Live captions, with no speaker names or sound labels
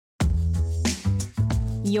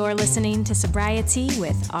You're listening to Sobriety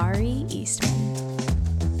with Ari Eastman.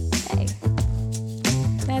 Hey,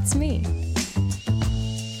 that's me.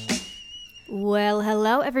 Well,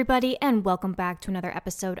 hello everybody, and welcome back to another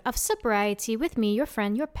episode of Sobriety with me, your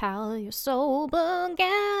friend, your pal, your sober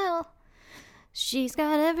gal. She's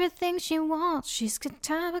got everything she wants. She's got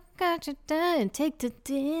time, I got you done, and take to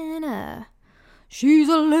dinner. She's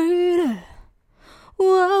a lady.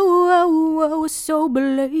 Whoa, whoa, whoa, a sober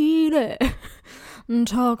lady.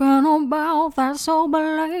 Talking about that sober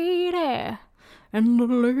lady. And the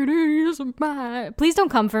lady is mine. Please don't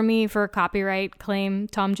come for me for a copyright claim,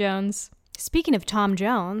 Tom Jones. Speaking of Tom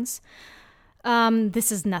Jones, this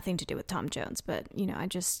has nothing to do with Tom Jones, but, you know,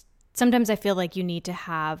 sometimes I feel like you need to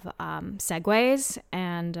have segues,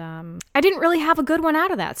 and I didn't really have a good one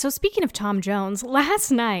out of that. So speaking of Tom Jones,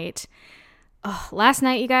 last night,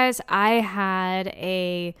 you guys, I had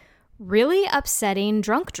a really upsetting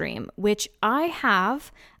drunk dream, which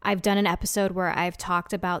I've done an episode where I've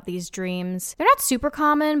talked about these dreams. They're not super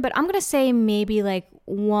common, but I'm going to say maybe like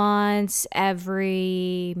once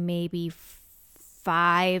every maybe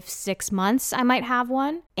 5-6 months I might have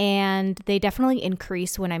one, and they definitely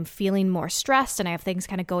increase when I'm feeling more stressed and I have things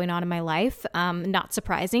kind of going on in my life. Not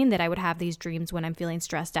surprising that I would have these dreams when I'm feeling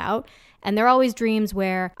stressed out, and they're always dreams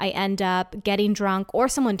where I end up getting drunk, or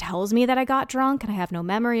someone tells me that I got drunk and I have no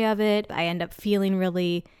memory of it. I end up feeling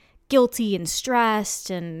really guilty and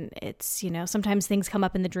stressed, and it's, you know, sometimes things come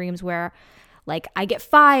up in the dreams where like I get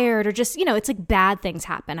fired, or just, you know, it's like bad things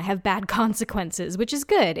happen. I have bad consequences, which is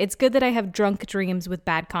good. It's good that I have drunk dreams with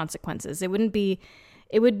bad consequences. It would be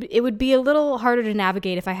a little harder to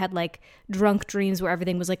navigate if I had like drunk dreams where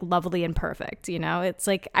everything was like lovely and perfect, you know? It's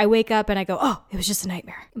like I wake up and I go, oh, it was just a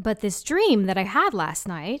nightmare. But this dream that I had last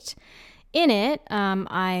night, in it,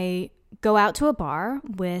 I go out to a bar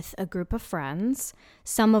with a group of friends.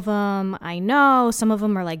 Some of them I know, some of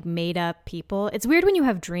them are like made up people. It's weird when you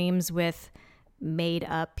have dreams with made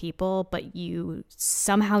up people, but you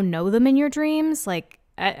somehow know them in your dreams. Like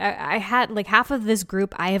I had like half of this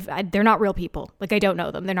group, they're not real people. Like I don't know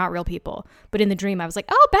them. They're not real people. But in the dream, I was like,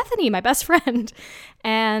 oh, Bethany, my best friend.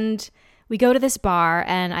 And we go to this bar,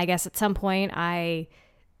 and I guess at some point I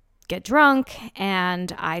get drunk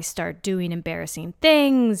and I start doing embarrassing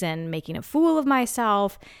things and making a fool of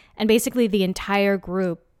myself. And basically the entire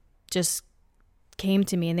group just came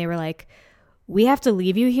to me and they were like, we have to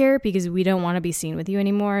leave you here because we don't want to be seen with you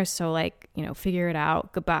anymore. So like, you know, figure it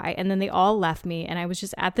out. Goodbye. And then they all left me, and I was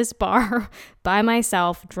just at this bar by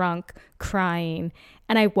myself, drunk, crying.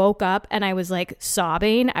 And I woke up and I was like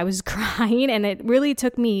sobbing. I was crying, and it really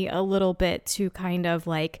took me a little bit to kind of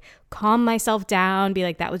like calm myself down, be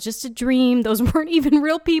like, that was just a dream. Those weren't even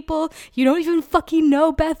real people. You don't even fucking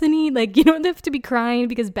know Bethany. Like, you don't have to be crying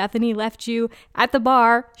because Bethany left you at the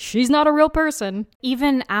bar. She's not a real person.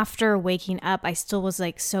 Even after waking up, I still was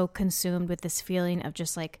like so consumed with this feeling of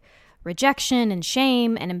just like rejection and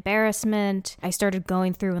shame and embarrassment. I started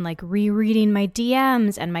going through and like rereading my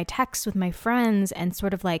DMs and my texts with my friends, and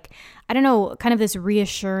sort of like, I don't know, kind of this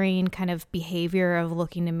reassuring kind of behavior of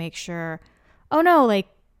looking to make sure, oh no, like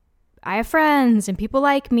I have friends and people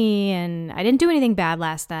like me, and I didn't do anything bad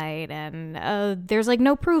last night, and there's like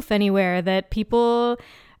no proof anywhere that people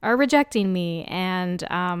are rejecting me.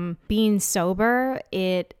 And being sober,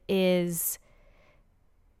 it's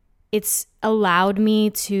allowed me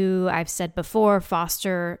to, I've said before,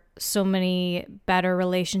 foster so many better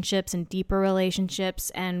relationships and deeper relationships,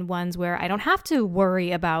 and ones where I don't have to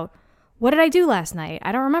worry about, what did I do last night?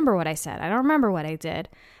 I don't remember what I said. I don't remember what I did.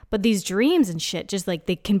 But these dreams and shit, just like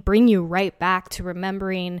they can bring you right back to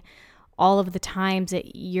remembering all of the times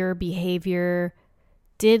that your behavior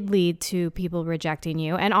did lead to people rejecting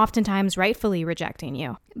you, and oftentimes rightfully rejecting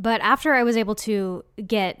you. But after I was able to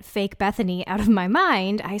get fake Bethany out of my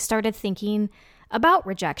mind, I started thinking about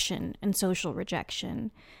rejection and social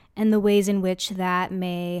rejection and the ways in which that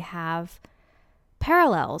may have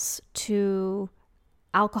parallels to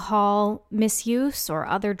alcohol misuse or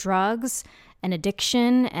other drugs and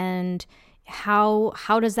addiction, and how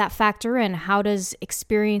does that factor in? How does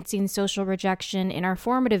experiencing social rejection in our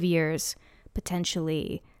formative years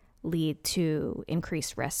potentially lead to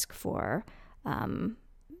increased risk for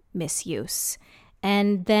misuse?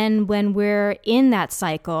 And then when we're in that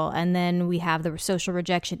cycle, and then we have the social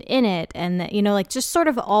rejection in it, and you know, like just sort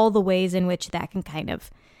of all the ways in which that can kind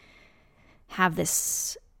of have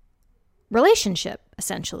this relationship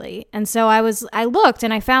essentially. And so I looked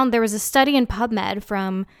and I found there was a study in PubMed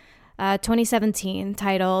from 2017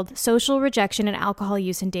 titled Social Rejection and Alcohol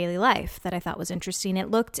Use in Daily Life that I thought was interesting. It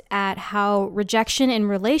looked at how rejection in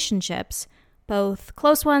relationships, both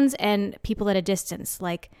close ones and people at a distance,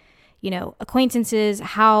 like acquaintances,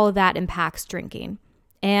 how that impacts drinking.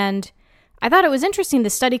 And I thought it was interesting. The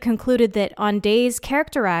study concluded that on days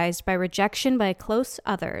characterized by rejection by close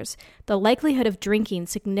others, the likelihood of drinking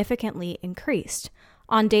significantly increased.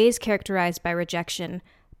 On days characterized by rejection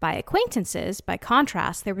by acquaintances, by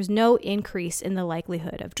contrast, there was no increase in the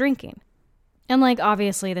likelihood of drinking. And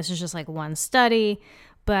obviously this is just one study,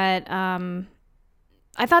 but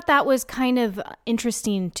I thought that was kind of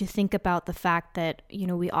interesting to think about the fact that,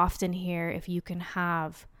 we often hear if you can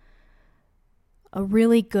have a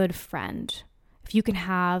really good friend, if you can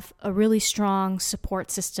have a really strong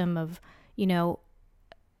support system of,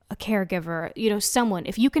 a caregiver, someone,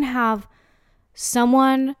 if you can have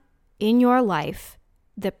someone in your life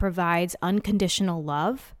that provides unconditional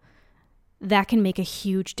love, that can make a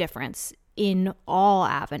huge difference in all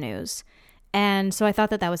avenues. And so I thought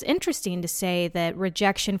that was interesting to say that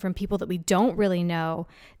rejection from people that we don't really know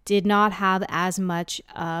did not have as much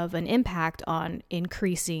of an impact on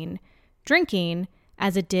increasing drinking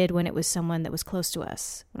as it did when it was someone that was close to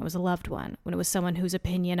us, when it was a loved one, when it was someone whose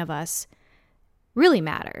opinion of us really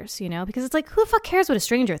matters, because it's who the fuck cares what a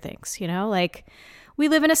stranger thinks, we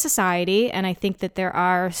live in a society, and I think that there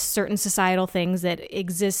are certain societal things that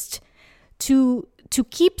exist to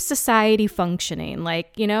keep society functioning.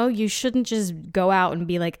 You shouldn't just go out and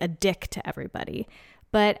be a dick to everybody.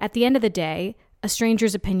 But at the end of the day, a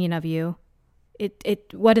stranger's opinion of you,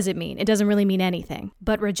 what does it mean? It doesn't really mean anything.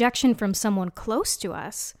 But rejection from someone close to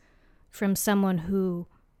us, from someone who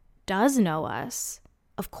does know us,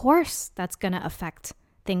 of course that's going to affect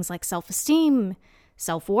things like self-esteem,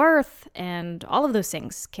 self-worth, and all of those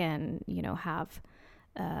things can, have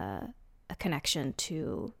a connection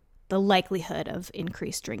to the likelihood of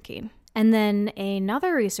increased drinking. And then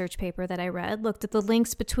another research paper that I read looked at the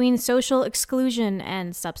links between social exclusion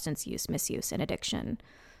and substance use, misuse, and addiction.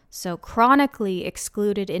 So chronically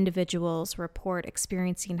excluded individuals report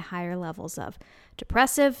experiencing higher levels of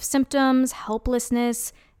depressive symptoms,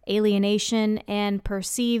 helplessness, alienation, and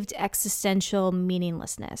perceived existential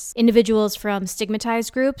meaninglessness. Individuals from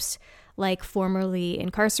stigmatized groups, like formerly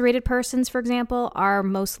incarcerated persons, for example, are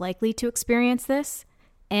most likely to experience this.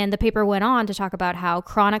 And the paper went on to talk about how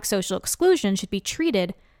chronic social exclusion should be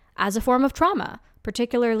treated as a form of trauma,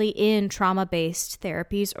 particularly in trauma-based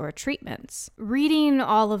therapies or treatments. Reading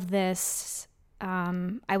all of this,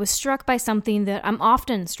 I was struck by something that I'm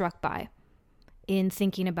often struck by in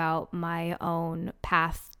thinking about my own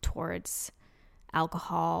path towards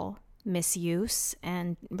alcohol misuse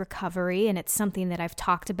and recovery. And it's something that I've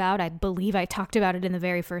talked about. I believe I talked about it in the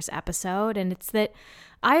very first episode. And it's that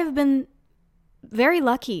I have been very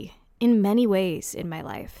lucky in many ways in my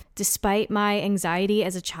life. Despite my anxiety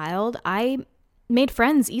as a child, I made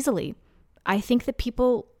friends easily. I think that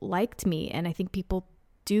people liked me, and I think people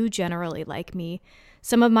do generally like me.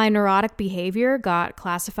 Some of my neurotic behavior got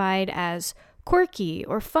classified as quirky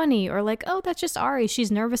or funny or oh, that's just Ari,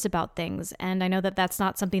 she's nervous about things. And I know that that's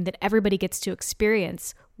not something that everybody gets to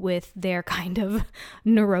experience with their kind of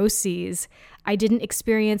neuroses. I didn't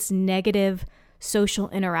experience negative social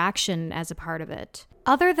interaction as a part of it.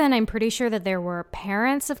 Other than I'm pretty sure that there were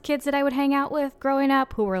parents of kids that I would hang out with growing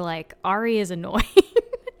up who were Ari is annoying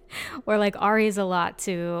or Ari is a lot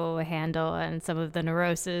to handle and some of the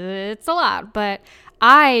neurosis, it's a lot. But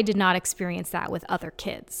I did not experience that with other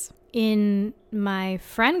kids. In my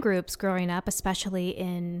friend groups growing up, especially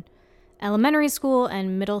in elementary school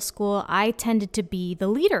and middle school, I tended to be the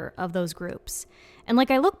leader of those groups. And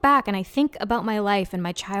I look back and I think about my life and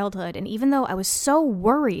my childhood, and even though I was so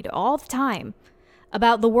worried all the time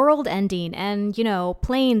about the world ending and,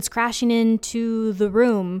 planes crashing into the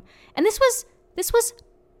room, and this was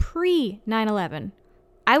pre 9/11.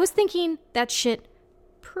 I was thinking that shit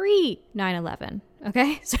pre 9/11.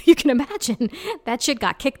 Okay, so you can imagine that shit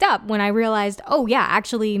got kicked up when I realized, oh yeah,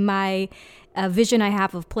 actually my vision I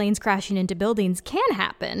have of planes crashing into buildings can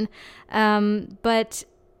happen. But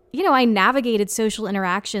I navigated social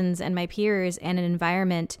interactions and my peers and an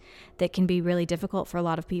environment that can be really difficult for a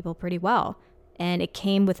lot of people pretty well. And it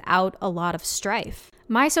came without a lot of strife.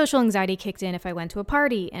 My social anxiety kicked in if I went to a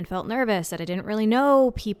party and felt nervous that I didn't really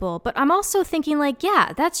know people. But I'm also thinking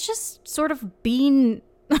yeah, that's just sort of being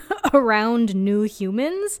around new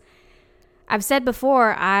humans. I've said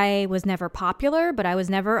before, I was never popular, but I was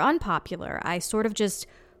never unpopular. I sort of just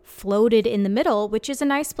floated in the middle, which is a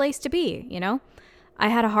nice place to be, I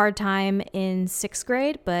had a hard time in 6th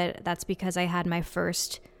grade, but that's because I had my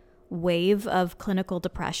first wave of clinical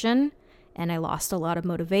depression and I lost a lot of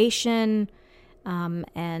motivation,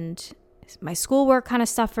 and my schoolwork kind of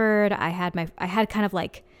suffered. I had kind of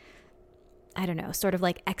I don't know, sort of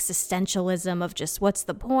like existentialism of just what's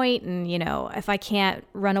the point? And, if I can't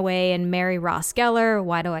run away and marry Ross Geller,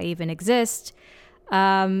 why do I even exist?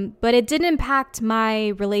 But it didn't impact my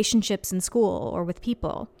relationships in school or with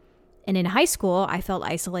people. And in high school, I felt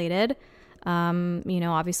isolated.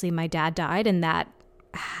 Obviously my dad died and that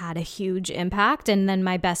had a huge impact. And then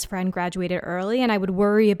my best friend graduated early and I would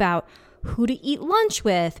worry about who to eat lunch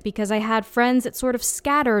with because I had friends that sort of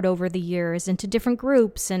scattered over the years into different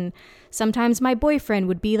groups. And sometimes my boyfriend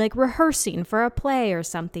would be like rehearsing for a play or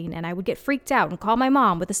something and I would get freaked out and call my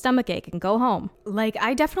mom with a stomachache and go home. Like,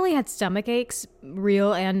 I definitely had stomach aches,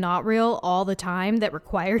 real and not real, all the time that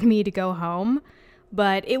required me to go home.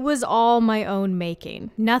 But it was all my own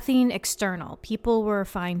making, nothing external. People were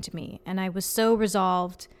fine to me. And I was so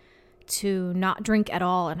resolved to not drink at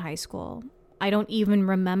all in high school. I don't even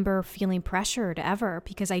remember feeling pressured ever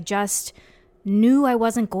because I just knew I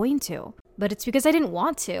wasn't going to. But it's because I didn't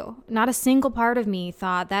want to. Not a single part of me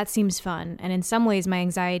thought that seems fun. And in some ways, my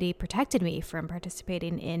anxiety protected me from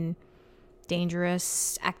participating in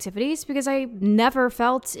dangerous activities because I never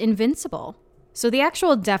felt invincible. So the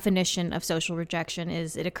actual definition of social rejection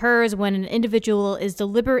is it occurs when an individual is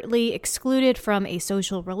deliberately excluded from a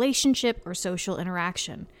social relationship or social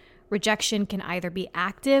interaction. Rejection can either be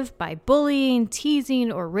active by bullying,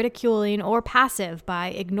 teasing, or ridiculing, or passive by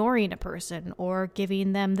ignoring a person or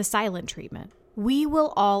giving them the silent treatment. We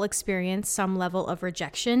will all experience some level of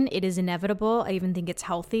rejection. It is inevitable. I even think it's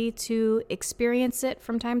healthy to experience it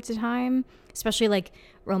from time to time, especially like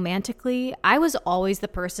romantically. I was always the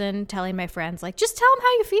person telling my friends, like, just tell them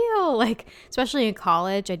how you feel. Like, especially in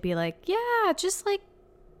college, I'd be like, yeah, just like,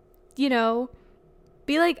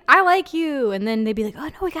 be like, I like you. And then they'd be like, oh,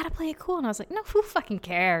 no, we got to play it cool. And I was like, no, who fucking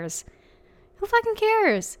cares? Who fucking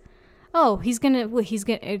cares? Oh, he's gonna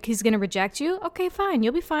reject you? Okay, fine.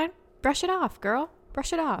 You'll be fine. Brush it off, girl.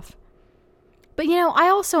 Brush it off. But, I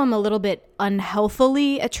also am a little bit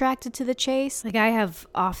unhealthily attracted to the chase. Like, I have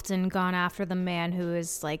often gone after the man who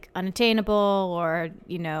is, like, unattainable or,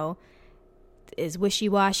 is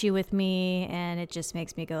wishy-washy with me, and it just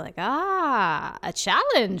makes me go like, a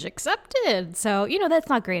challenge accepted. So, that's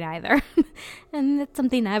not great either. And it's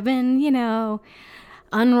something I've been,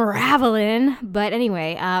 unraveling. But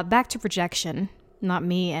anyway, back to rejection, not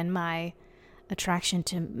me and my attraction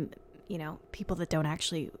to, people that don't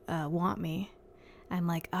actually want me. I'm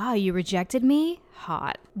like, you rejected me?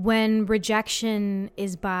 Hot. When rejection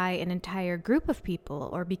is by an entire group of people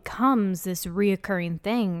or becomes this reoccurring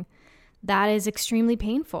thing, that is extremely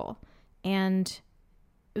painful and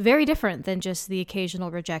very different than just the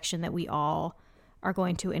occasional rejection that we all are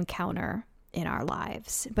going to encounter in our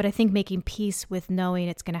lives. But I think making peace with knowing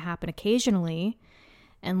it's going to happen occasionally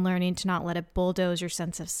and learning to not let it bulldoze your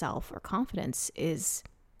sense of self or confidence is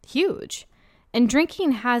huge. And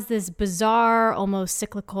drinking has this bizarre, almost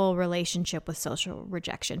cyclical relationship with social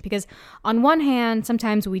rejection because on one hand,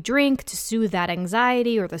 sometimes we drink to soothe that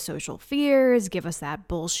anxiety or the social fears, give us that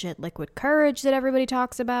bullshit liquid courage that everybody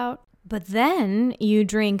talks about. But then you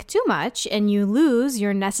drink too much and you lose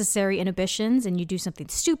your necessary inhibitions and you do something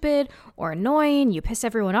stupid or annoying, you piss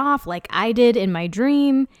everyone off like I did in my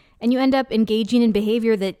dream, and you end up engaging in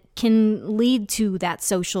behavior that can lead to that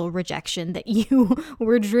social rejection that you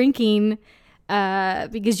were drinking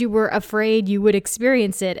because you were afraid you would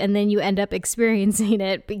experience it, and then you end up experiencing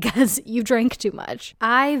it because you drank too much.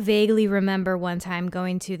 I vaguely remember one time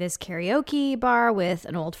going to this karaoke bar with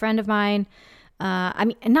an old friend of mine.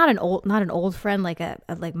 Not an old friend, like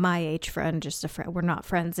like my age friend, just a friend. We're not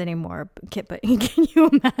friends anymore. But can you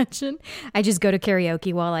imagine? I just go to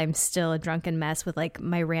karaoke while I'm still a drunken mess with like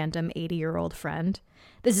my random 80-year-old friend.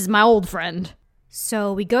 This is my old friend.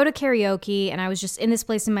 So we go to karaoke, and I was just in this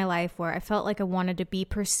place in my life where I felt like I wanted to be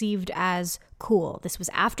perceived as cool. This was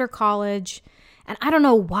after college, and I don't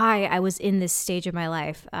know why I was in this stage of my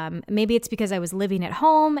life. Maybe it's because I was living at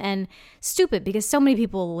home, and stupid because so many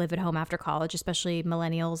people live at home after college, especially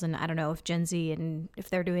millennials, and I don't know if Gen Z and if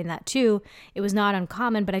they're doing that too. It was not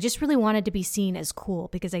uncommon, but I just really wanted to be seen as cool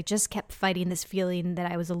because I just kept fighting this feeling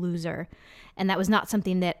that I was a loser, and that was not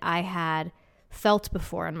something that I had felt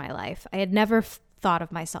before in my life. I had never thought of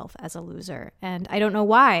myself as a loser, and I don't know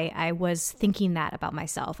why I was thinking that about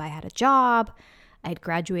myself. I had a job. I had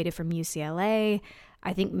graduated from UCLA.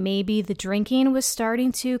 I think maybe the drinking was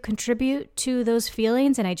starting to contribute to those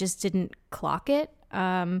feelings, and I just didn't clock it.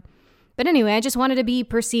 But anyway, I just wanted to be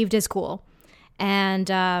perceived as cool. And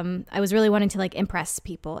I was really wanting to like impress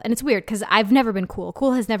people. And it's weird because I've never been cool.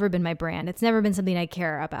 Cool has never been my brand. It's never been something I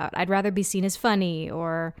care about. I'd rather be seen as funny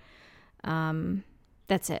or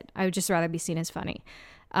that's it. I would just rather be seen as funny.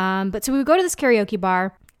 But so we would go to this karaoke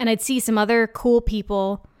bar, and I'd see some other cool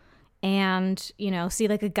people and, see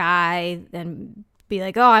like a guy and be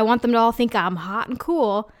like, oh, I want them to all think I'm hot and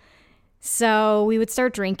cool. So we would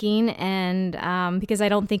start drinking, and because I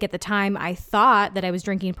don't think at the time I thought that I was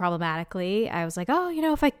drinking problematically, I was like, oh,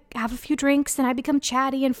 if I have a few drinks, then I become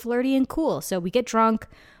chatty and flirty and cool. So we get drunk,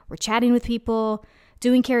 we're chatting with people,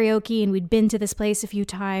 doing karaoke, and we'd been to this place a few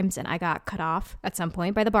times, and I got cut off at some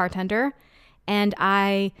point by the bartender. And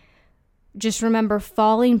I just remember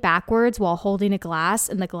falling backwards while holding a glass,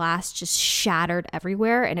 and the glass just shattered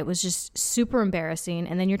everywhere, and it was just super embarrassing.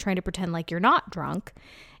 And then you're trying to pretend like you're not drunk.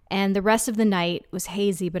 And the rest of the night was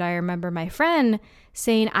hazy, but I remember my friend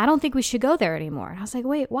saying, I don't think we should go there anymore. And I was like,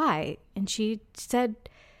 wait, why? And she said,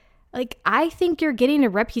 like, I think you're getting a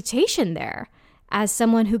reputation there as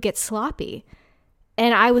someone who gets sloppy.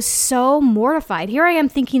 And I was so mortified. Here I am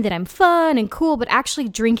thinking that I'm fun and cool, but actually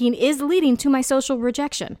drinking is leading to my social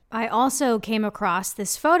rejection. I also came across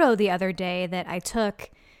this photo the other day that I took.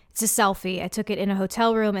 It's a selfie. I took it in a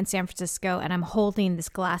hotel room in San Francisco, and I'm holding this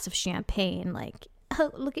glass of champagne, like, oh,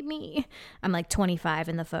 look at me. I'm like 25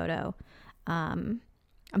 in the photo. I'm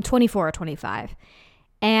 24 or 25.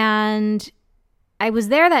 And I was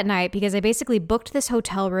there that night because I basically booked this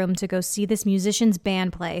hotel room to go see this musician's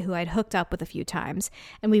band play who I'd hooked up with a few times.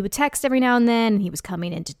 And we would text every now and then, and he was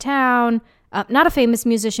coming into town. Not a famous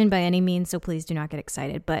musician by any means, so please do not get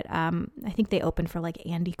excited. But I think they opened for like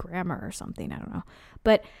Andy Grammer or something. I don't know.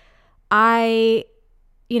 But he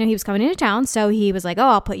was coming into town, so he was like, oh,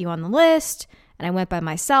 I'll put you on the list. And I went by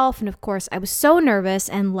myself. And of course, I was so nervous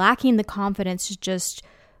and lacking the confidence to just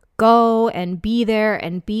go and be there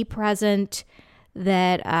and be present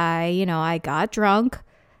that I got drunk.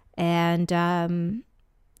 And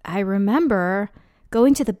I remember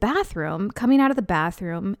going to the bathroom, coming out of the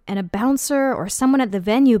bathroom, and a bouncer or someone at the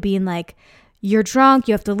venue being like, you're drunk,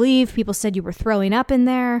 you have to leave. People said you were throwing up in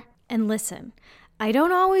there. And listen, I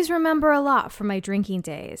don't always remember a lot from my drinking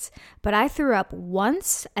days, but I threw up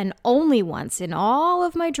once and only once in all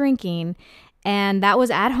of my drinking, and that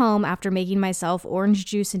was at home after making myself orange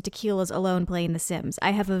juice and tequilas alone playing The Sims.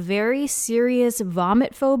 I have a very serious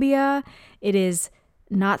vomit phobia. It is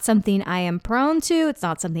not something I am prone to. It's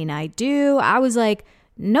not something I do. I was like,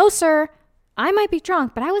 no, sir, I might be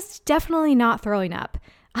drunk, but I was definitely not throwing up.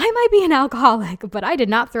 I might be an alcoholic, but I did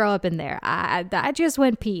not throw up in there. I just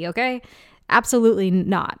went pee, okay? Absolutely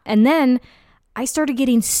not. And then I started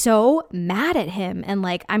getting so mad at him, and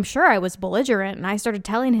like, I'm sure I was belligerent, and I started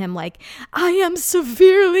telling him like, I am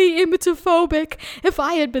severely emetophobic. If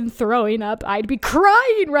I had been throwing up, I'd be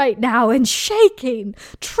crying right now and shaking.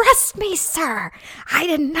 Trust me, sir. I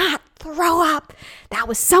did not throw up. That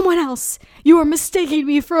was someone else. You are mistaking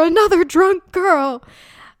me for another drunk girl.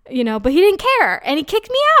 But he didn't care, and he kicked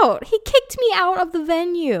me out. He kicked me out of the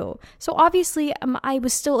venue. So obviously, I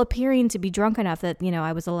was still appearing to be drunk enough that,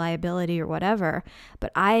 I was a liability or whatever.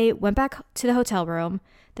 But I went back to the hotel room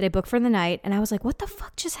that I booked for the night, and I was like, what the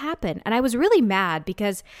fuck just happened? And I was really mad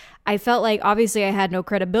because I felt like, obviously, I had no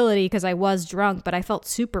credibility because I was drunk, but I felt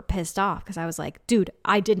super pissed off because I was like, dude,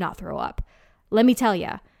 I did not throw up. Let me tell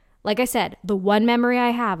you. Like I said, the one memory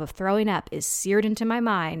I have of throwing up is seared into my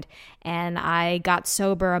mind, and I got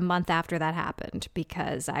sober a month after that happened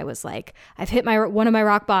because I was like, I've hit one of my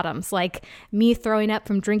rock bottoms. Like, me throwing up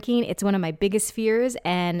from drinking, it's one of my biggest fears,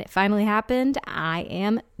 and it finally happened. I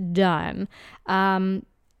am done.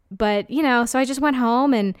 But, so I just went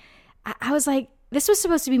home, and I was like, this was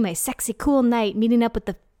supposed to be my sexy, cool night, meeting up with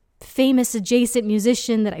the famous adjacent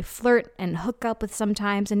musician that I flirt and hook up with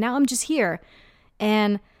sometimes, and now I'm just here.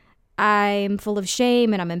 And I'm full of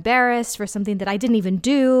shame and I'm embarrassed for something that I didn't even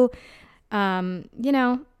do. I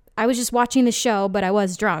was just watching the show, but I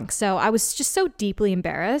was drunk. So I was just so deeply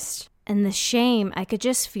embarrassed. And the shame, I could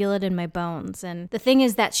just feel it in my bones. And the thing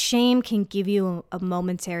is that shame can give you a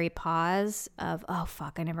momentary pause of, oh,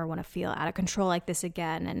 fuck, I never want to feel out of control like this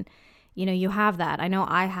again. And, you have that. I know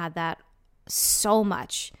I had that so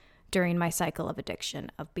much during my cycle of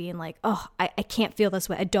addiction of being like, oh, I can't feel this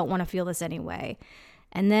way. I don't want to feel this anyway.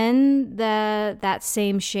 And then that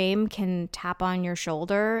same shame can tap on your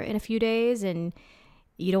shoulder in a few days, and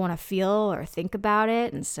you don't want to feel or think about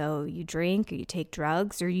it. And so you drink or you take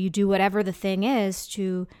drugs or you do whatever the thing is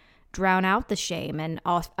to drown out the shame. And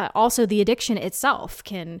also the addiction itself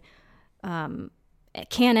can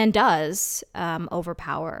and does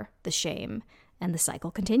overpower the shame, and the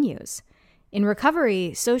cycle continues. In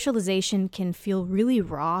recovery, socialization can feel really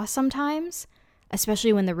raw sometimes,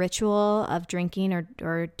 especially when the ritual of drinking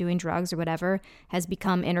or doing drugs or whatever has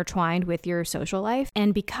become intertwined with your social life.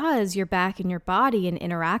 And because you're back in your body and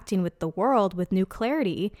interacting with the world with new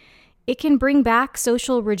clarity, it can bring back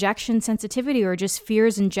social rejection sensitivity or just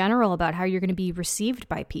fears in general about how you're going to be received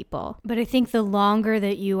by people. But I think the longer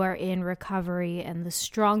that you are in recovery and the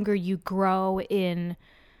stronger you grow in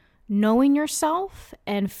knowing yourself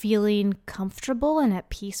and feeling comfortable and at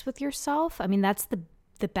peace with yourself, I mean, that's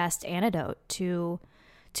the best antidote to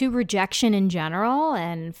rejection in general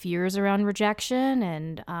and fears around rejection.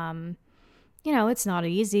 And, it's not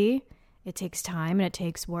easy. It takes time and it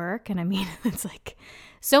takes work. And I mean, it's like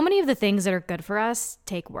so many of the things that are good for us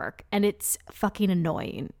take work, and it's fucking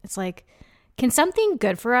annoying. It's like, can something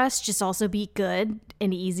good for us just also be good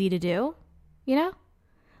and easy to do? Like,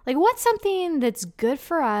 what's something that's good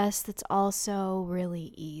for us that's also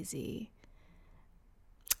really easy?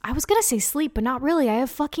 I was going to say sleep, but not really. I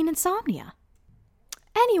have fucking insomnia.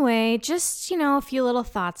 Anyway, just, a few little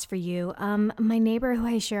thoughts for you. My neighbor who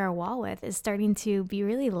I share a wall with is starting to be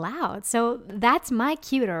really loud. So that's my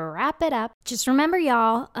cue to wrap it up. Just remember,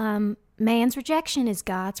 y'all, man's rejection is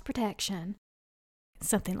God's protection.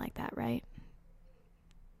 Something like that, right?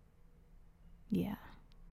 Yeah.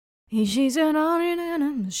 She's an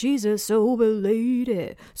honest, she's a sober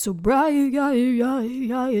lady, sobriety,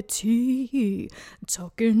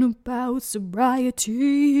 talking about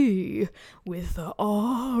sobriety with the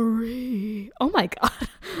R.E. Oh my God.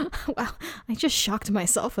 Wow, I just shocked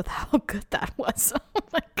myself with how good that was. Oh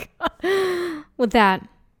my God. With that,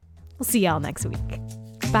 we'll see y'all next week.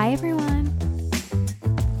 Bye, everyone.